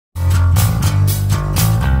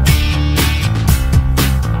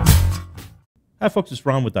Hi folks, it's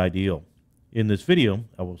Ron with Ideal. In this video,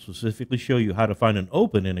 I will specifically show you how to find an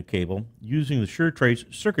open in a cable using the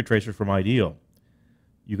SureTrace Circuit Tracer from Ideal.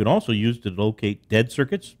 You can also use it to locate dead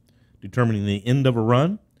circuits, determining the end of a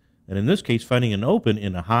run, and in this case, finding an open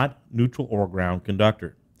in a hot, neutral, or ground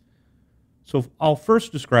conductor. So I'll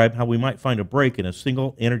first describe how we might find a break in a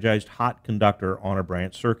single energized hot conductor on a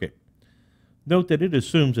branch circuit. Note that it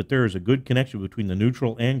assumes that there is a good connection between the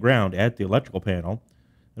neutral and ground at the electrical panel,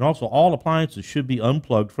 and also all appliances should be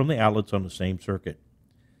unplugged from the outlets on the same circuit.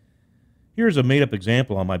 Here's a made-up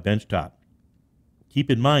example on my benchtop. Keep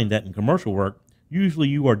in mind that in commercial work, usually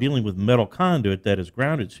you are dealing with metal conduit that is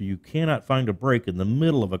grounded, so you cannot find a break in the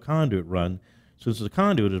middle of a conduit run since the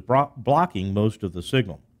conduit is blocking most of the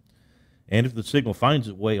signal. And if the signal finds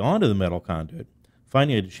its way onto the metal conduit,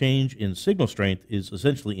 finding a change in signal strength is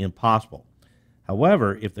essentially impossible.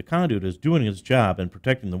 However, if the conduit is doing its job and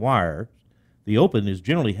protecting the wire, the open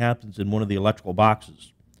generally happens in one of the electrical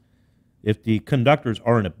boxes. If the conductors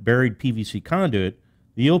are in a buried PVC conduit,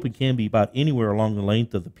 the open can be about anywhere along the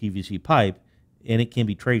length of the PVC pipe, and it can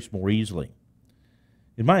be traced more easily.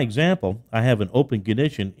 In my example, I have an open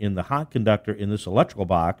condition in the hot conductor in this electrical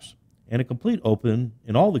box, and a complete open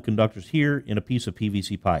in all the conductors here in a piece of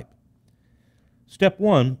PVC pipe. Step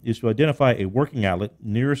 1 is to identify a working outlet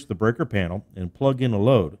nearest the breaker panel and plug in a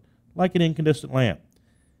load, like an incandescent lamp.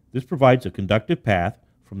 This provides a conductive path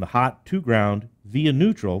from the hot to ground via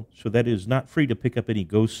neutral so that it is not free to pick up any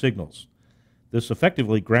ghost signals. This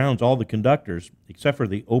effectively grounds all the conductors except for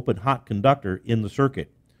the open hot conductor in the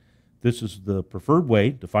circuit. This is the preferred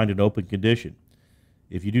way to find an open condition.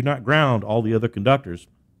 If you do not ground all the other conductors,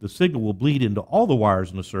 the signal will bleed into all the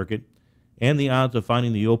wires in the circuit, and the odds of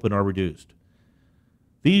finding the open are reduced.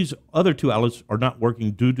 These other two outlets are not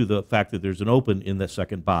working due to the fact that there's an open in that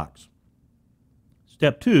second box.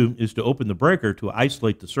 Step 2 is to open the breaker to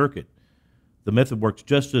isolate the circuit. The method works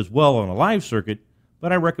just as well on a live circuit,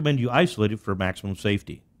 but I recommend you isolate it for maximum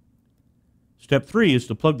safety. Step 3 is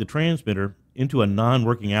to plug the transmitter into a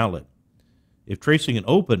non-working outlet. If tracing an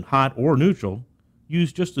open, hot, or neutral,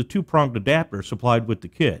 use just the two-pronged adapter supplied with the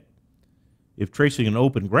kit. If tracing an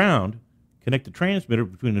open ground, connect the transmitter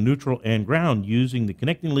between the neutral and ground using the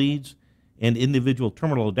connecting leads and individual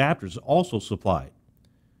terminal adapters also supplied.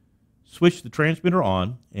 Switch the transmitter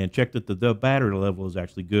on and check that the battery level is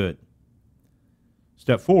actually good.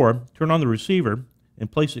 Step 4, turn on the receiver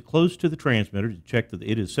and place it close to the transmitter to check that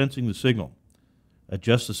it is sensing the signal.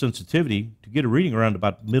 Adjust the sensitivity to get a reading around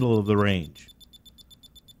about the middle of the range.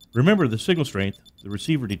 Remember, the signal strength the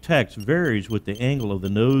receiver detects varies with the angle of the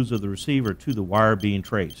nose of the receiver to the wire being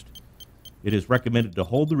traced. It is recommended to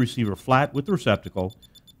hold the receiver flat with the receptacle,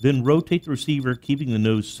 then rotate the receiver, keeping the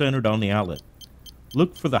nose centered on the outlet.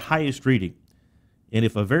 Look for the highest reading, and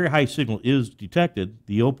if a very high signal is detected,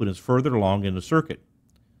 the open is further along in the circuit.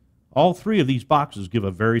 All three of these boxes give a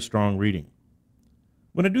very strong reading.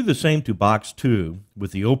 When I do the same to box 2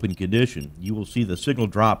 with the open condition, you will see the signal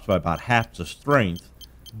drops by about half the strength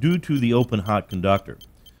due to the open hot conductor.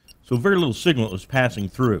 So very little signal is passing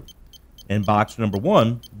through, and box number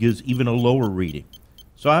 1 gives even a lower reading.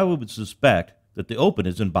 So I would suspect that the open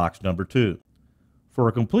is in box number 2. For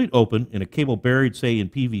a complete open in a cable buried, say, in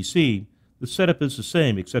PVC, the setup is the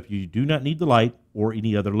same except you do not need the light or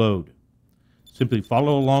any other load. Simply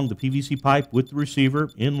follow along the PVC pipe with the receiver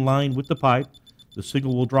in line with the pipe. The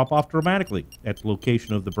signal will drop off dramatically at the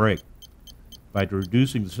location of the break. By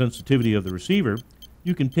reducing the sensitivity of the receiver,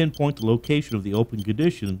 you can pinpoint the location of the open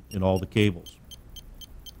condition in all the cables.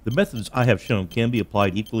 The methods I have shown can be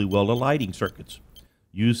applied equally well to lighting circuits.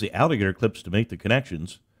 Use the alligator clips to make the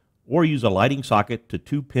connections, or use a lighting socket to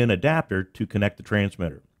 2-pin adapter to connect the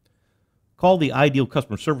transmitter. Call the Ideal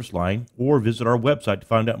customer service line or visit our website to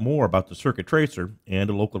find out more about the circuit tracer and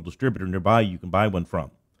a local distributor nearby you can buy one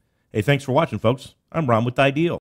from. Hey, thanks for watching, folks. I'm Ron with Ideal.